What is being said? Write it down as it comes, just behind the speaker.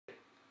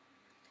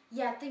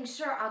Yeah, things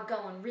sure are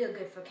going real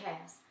good for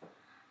Cass.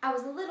 I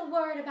was a little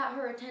worried about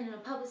her attending a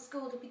public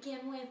school to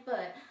begin with,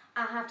 but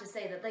I have to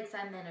say that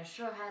Lakeside Manor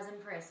sure has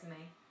impressed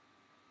me.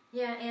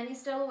 Yeah, Annie's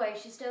still away.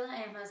 She's still in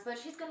Amherst, but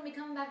she's going to be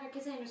coming back for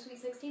Cassandra's Sweet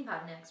 16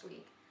 pod next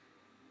week.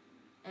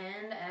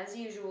 And as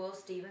usual,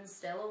 Steven's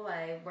still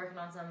away, working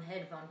on some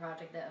headphone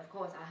project that, of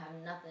course, I have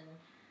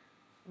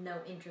no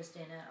interest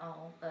in at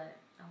all, but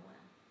oh well.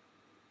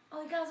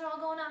 Oh, you guys are all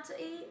going out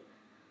to eat?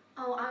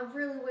 Oh, I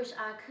really wish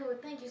I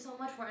could. Thank you so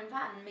much for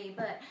inviting me,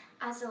 but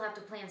I still have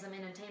to plan some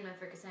entertainment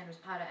for Cassandra's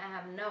pod. I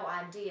have no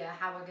idea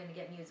how we're going to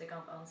get music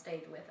up on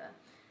stage with her.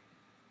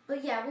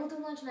 But yeah, we'll do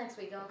lunch next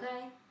week,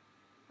 okay?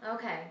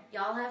 Okay,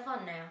 y'all have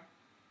fun now.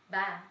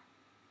 Bye.